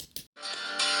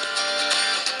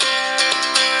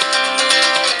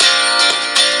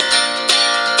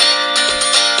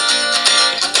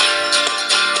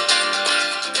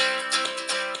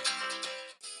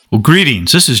Well,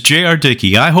 greetings. This is J.R.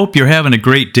 Dickey. I hope you're having a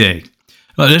great day.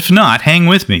 If not, hang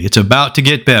with me. It's about to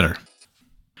get better.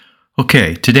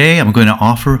 Okay, today I'm going to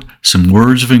offer some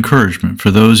words of encouragement for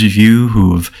those of you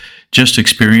who have just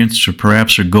experienced or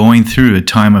perhaps are going through a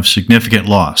time of significant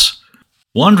loss.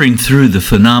 Wandering through the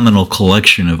phenomenal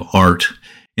collection of art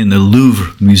in the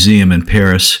Louvre Museum in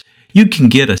Paris, you can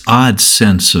get an odd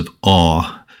sense of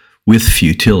awe with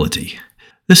futility.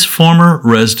 This former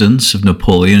residence of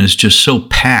Napoleon is just so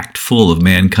packed full of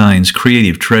mankind's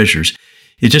creative treasures,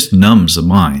 it just numbs the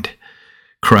mind.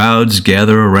 Crowds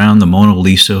gather around the Mona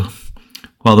Lisa,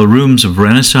 while the rooms of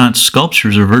Renaissance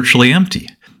sculptures are virtually empty.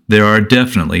 There are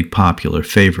definitely popular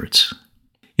favorites.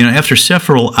 After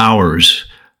several hours,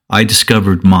 I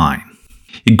discovered mine.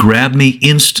 It grabbed me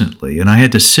instantly, and I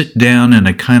had to sit down in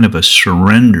a kind of a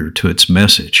surrender to its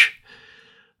message.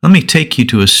 Let me take you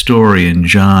to a story in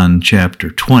John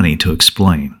chapter 20 to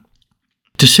explain.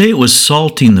 To say it was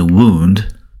salting the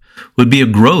wound would be a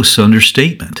gross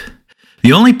understatement.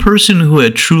 The only person who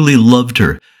had truly loved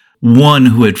her, one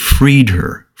who had freed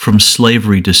her from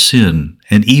slavery to sin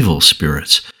and evil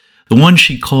spirits, the one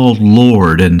she called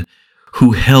Lord and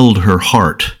who held her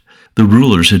heart, the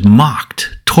rulers had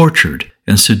mocked, tortured,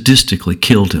 and sadistically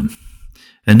killed him.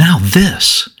 And now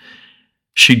this.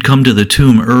 She'd come to the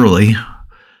tomb early.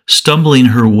 Stumbling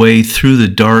her way through the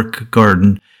dark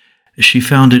garden, she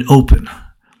found it open.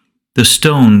 The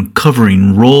stone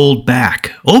covering rolled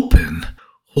back. Open?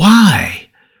 Why?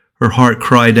 Her heart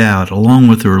cried out, along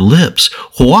with her lips.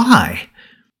 Why?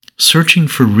 Searching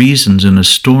for reasons in a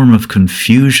storm of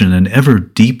confusion and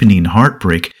ever-deepening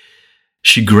heartbreak,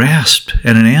 she grasped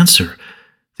at an answer.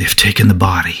 They've taken the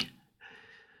body.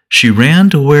 She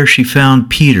ran to where she found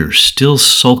Peter, still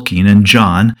sulking, and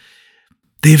John.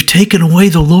 They've taken away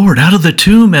the Lord out of the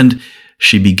tomb, and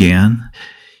she began.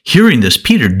 Hearing this,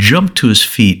 Peter jumped to his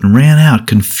feet and ran out,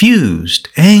 confused,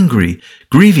 angry,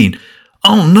 grieving.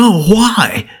 Oh no,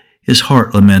 why? His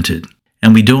heart lamented.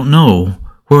 And we don't know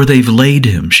where they've laid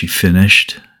him, she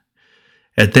finished.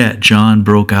 At that, John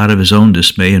broke out of his own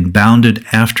dismay and bounded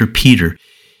after Peter.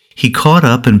 He caught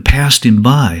up and passed him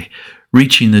by,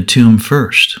 reaching the tomb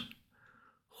first.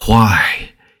 Why?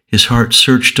 His heart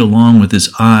searched along with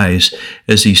his eyes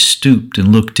as he stooped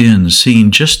and looked in, seeing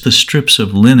just the strips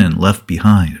of linen left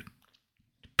behind.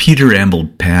 Peter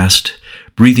ambled past,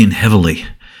 breathing heavily,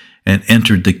 and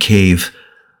entered the cave.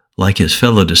 Like his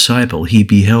fellow disciple, he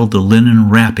beheld the linen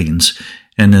wrappings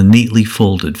and a neatly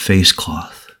folded face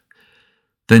cloth.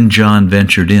 Then John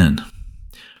ventured in.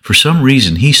 For some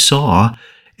reason he saw,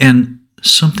 and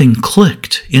something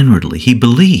clicked inwardly. He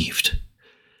believed.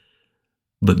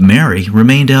 But Mary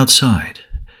remained outside.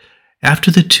 After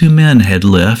the two men had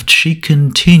left, she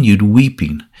continued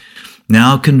weeping,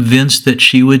 now convinced that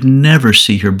she would never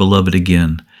see her beloved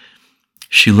again.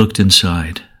 She looked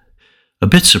inside. A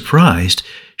bit surprised,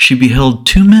 she beheld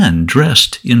two men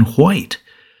dressed in white,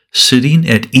 sitting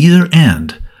at either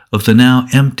end of the now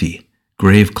empty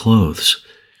grave clothes.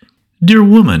 "Dear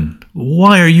woman,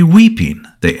 why are you weeping?"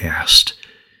 they asked.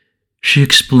 She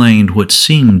explained what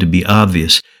seemed to be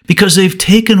obvious. "Because they've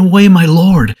taken away my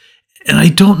Lord, and I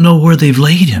don't know where they've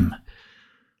laid him."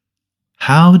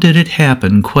 How did it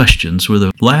happen? Questions were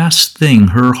the last thing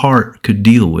her heart could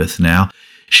deal with now.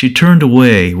 She turned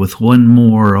away with one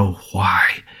more "oh,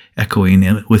 why"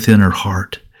 echoing within her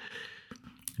heart.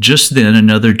 Just then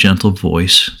another gentle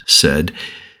voice said,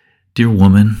 "Dear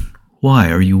woman, why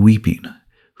are you weeping?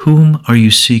 Whom are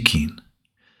you seeking?"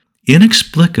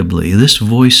 Inexplicably, this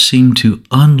voice seemed to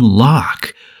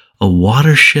unlock a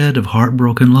watershed of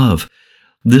heartbroken love.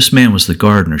 This man was the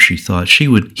gardener, she thought. He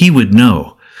would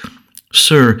know.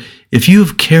 "Sir, if you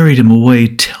have carried him away,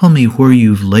 tell me where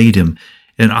you've laid him,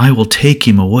 and I will take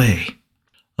him away."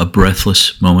 A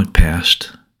breathless moment passed.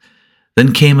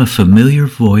 Then came a familiar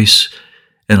voice,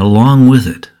 and along with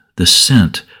it, the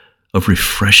scent of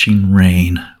refreshing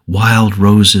rain, wild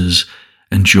roses,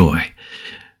 and joy.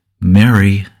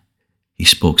 "Mary," he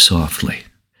spoke softly,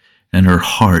 and her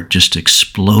heart just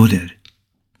exploded.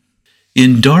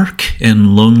 In dark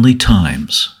and lonely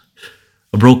times,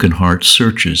 a broken heart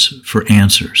searches for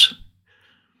answers.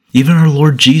 Even our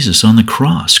Lord Jesus on the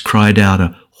cross cried out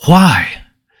a "why?"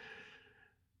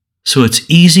 So it's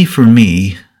easy for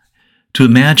me to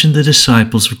imagine the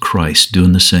disciples of Christ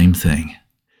doing the same thing.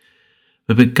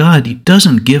 But God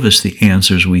doesn't give us the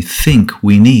answers we think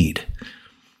we need.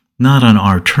 Not on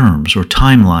our terms or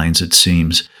timelines, it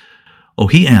seems. Oh,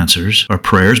 he answers our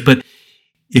prayers, but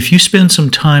if you spend some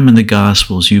time in the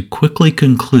Gospels, you quickly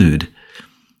conclude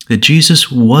that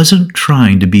Jesus wasn't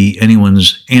trying to be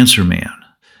anyone's answer man,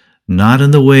 not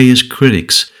in the way his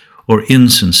critics or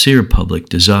insincere public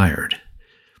desired.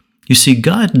 You see,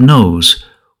 God knows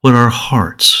what our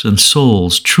hearts and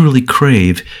souls truly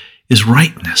crave is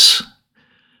rightness.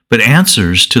 But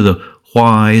answers to the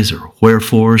whys or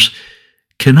wherefores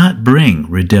cannot bring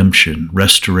redemption,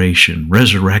 restoration,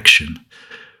 resurrection,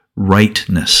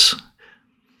 rightness.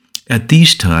 At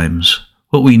these times,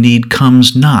 what we need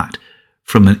comes not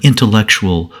from an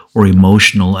intellectual or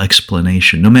emotional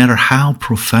explanation, no matter how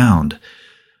profound,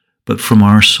 but from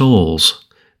our souls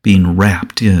being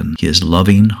wrapped in His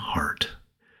loving heart.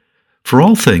 For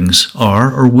all things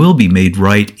are or will be made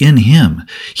right in Him.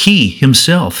 He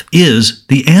Himself is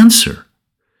the answer.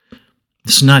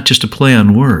 It's not just a play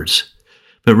on words,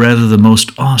 but rather the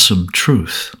most awesome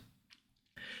truth.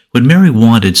 When Mary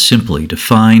wanted simply to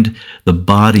find the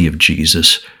body of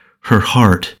Jesus, her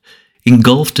heart,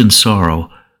 engulfed in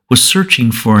sorrow, was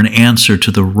searching for an answer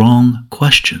to the wrong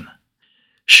question.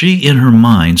 She, in her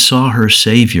mind, saw her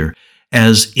Savior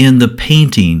as in the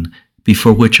painting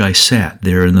before which I sat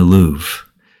there in the Louvre.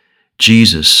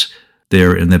 Jesus,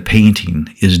 there in the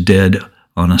painting, is dead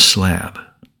on a slab.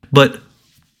 But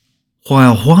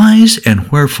while whys and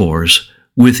wherefores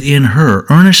within her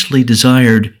earnestly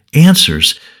desired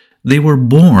answers, they were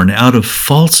born out of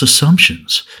false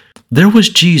assumptions. There was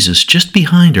Jesus just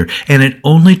behind her, and it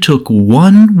only took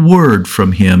one word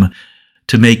from Him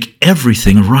to make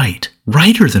everything right,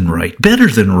 righter than right, better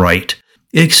than right,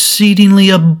 exceedingly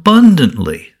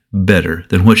abundantly better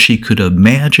than what she could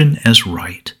imagine as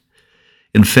right.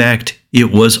 In fact,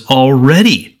 it was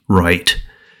already right.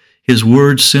 His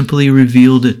words simply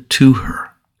revealed it to her.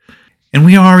 And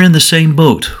we are in the same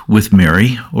boat with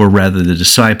Mary, or rather the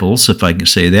disciples, if I can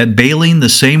say that, bailing the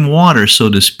same water, so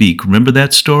to speak. Remember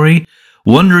that story?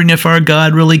 Wondering if our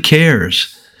God really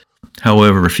cares.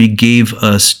 However, if He gave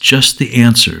us just the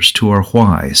answers to our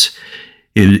whys,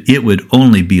 it would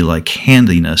only be like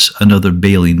handing us another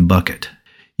bailing bucket.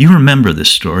 You remember this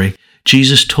story.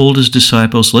 Jesus told His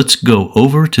disciples, let's go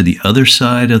over to the other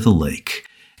side of the lake.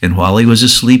 And while He was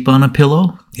asleep on a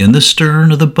pillow, in the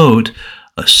stern of the boat,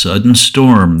 a sudden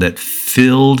storm that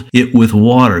filled it with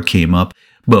water came up,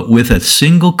 but with a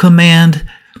single command,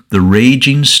 the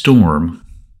raging storm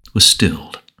was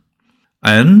stilled.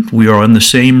 And we are in the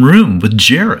same room with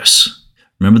Jairus.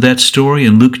 Remember that story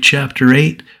in Luke chapter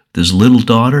 8 with his little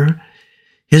daughter?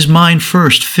 His mind,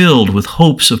 first filled with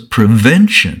hopes of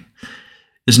prevention,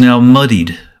 is now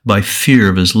muddied by fear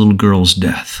of his little girl's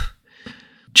death.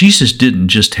 Jesus didn't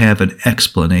just have an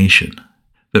explanation,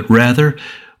 but rather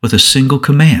with a single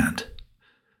command.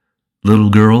 Little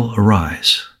girl,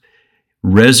 arise.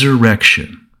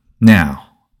 Resurrection. Now,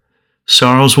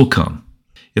 sorrows will come,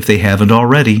 if they haven't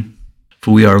already,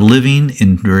 for we are living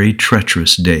in very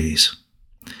treacherous days.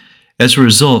 As a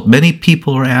result, many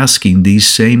people are asking these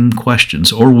same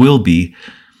questions, or will be,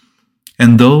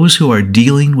 and those who are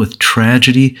dealing with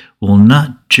tragedy will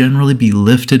not generally be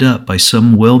lifted up by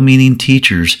some well-meaning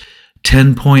teacher's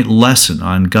 10-point lesson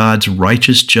on God's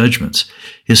righteous judgments,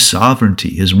 His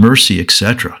sovereignty, His mercy,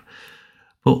 etc.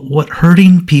 But what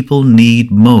hurting people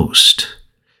need most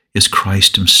is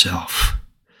Christ Himself.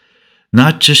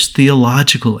 Not just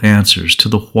theological answers to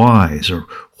the whys or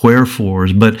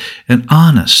wherefores, but an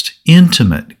honest,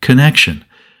 intimate connection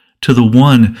to the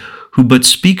one who but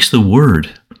speaks the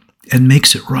word and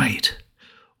makes it right,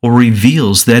 or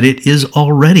reveals that it is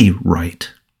already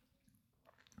right.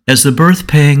 As the birth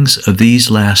pangs of these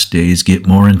last days get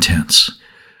more intense,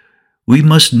 we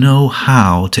must know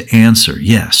how to answer.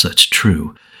 Yes, that's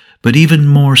true, but even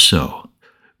more so,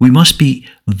 we must be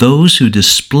those who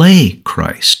display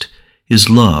Christ, His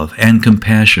love and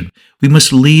compassion. We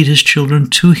must lead His children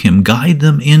to Him, guide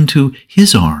them into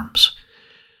His arms.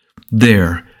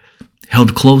 There,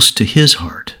 held close to His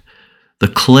heart, the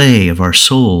clay of our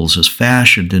souls is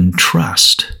fashioned in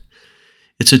trust.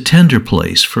 It's a tender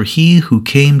place, for He who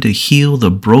came to heal the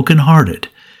brokenhearted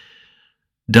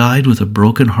died with a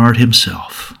broken heart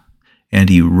Himself, and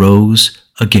He rose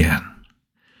again.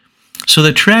 So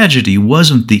the tragedy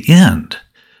wasn't the end,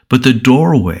 but the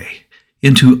doorway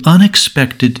into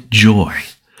unexpected joy.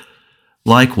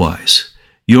 Likewise,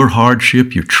 your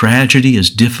hardship, your tragedy,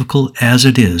 as difficult as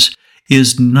it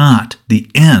is not the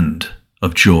end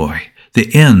of joy,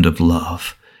 the end of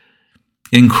love.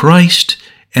 In Christ,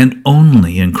 and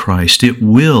only in Christ, it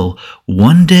will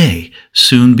one day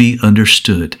soon be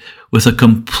understood with a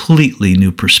completely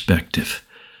new perspective,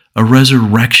 a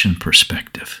resurrection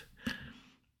perspective.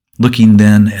 Looking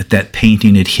then at that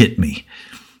painting, it hit me.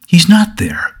 He's not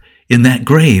there in that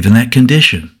grave, in that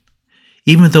condition,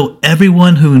 even though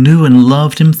everyone who knew and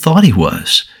loved Him thought He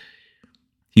was.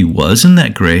 He was in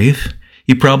that grave.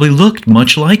 He probably looked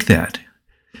much like that.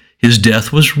 His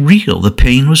death was real. The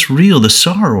pain was real. The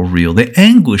sorrow real. The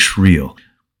anguish real.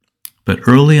 But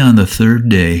early on the third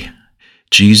day,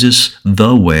 Jesus,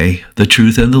 the way, the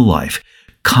truth, and the life,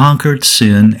 conquered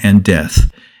sin and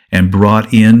death and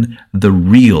brought in the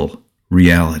real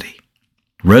reality,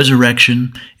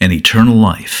 resurrection and eternal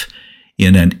life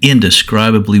in an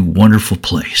indescribably wonderful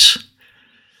place.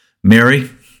 Mary,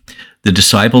 the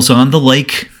disciples on the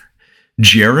lake,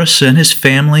 Jairus and his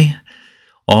family,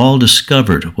 all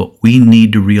discovered what we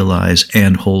need to realize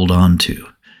and hold on to.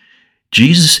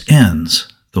 Jesus ends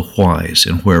the whys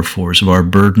and wherefores of our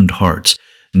burdened hearts,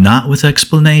 not with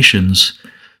explanations,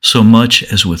 so much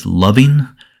as with loving,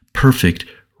 perfect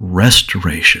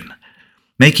restoration,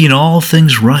 making all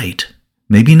things right,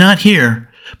 maybe not here,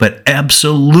 but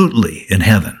absolutely in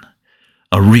heaven,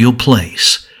 a real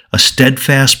place, a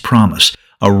steadfast promise,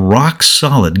 a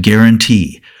rock-solid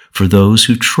guarantee for those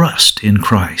who trust in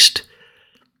Christ.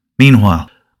 Meanwhile,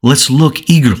 let's look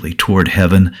eagerly toward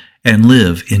heaven and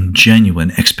live in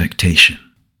genuine expectation.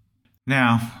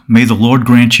 Now, may the Lord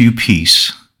grant you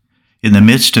peace in the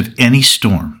midst of any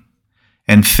storm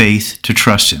and faith to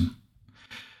trust Him.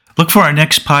 Look for our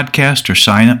next podcast or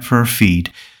sign up for our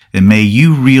feed, and may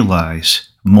you realize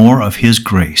more of His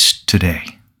grace today.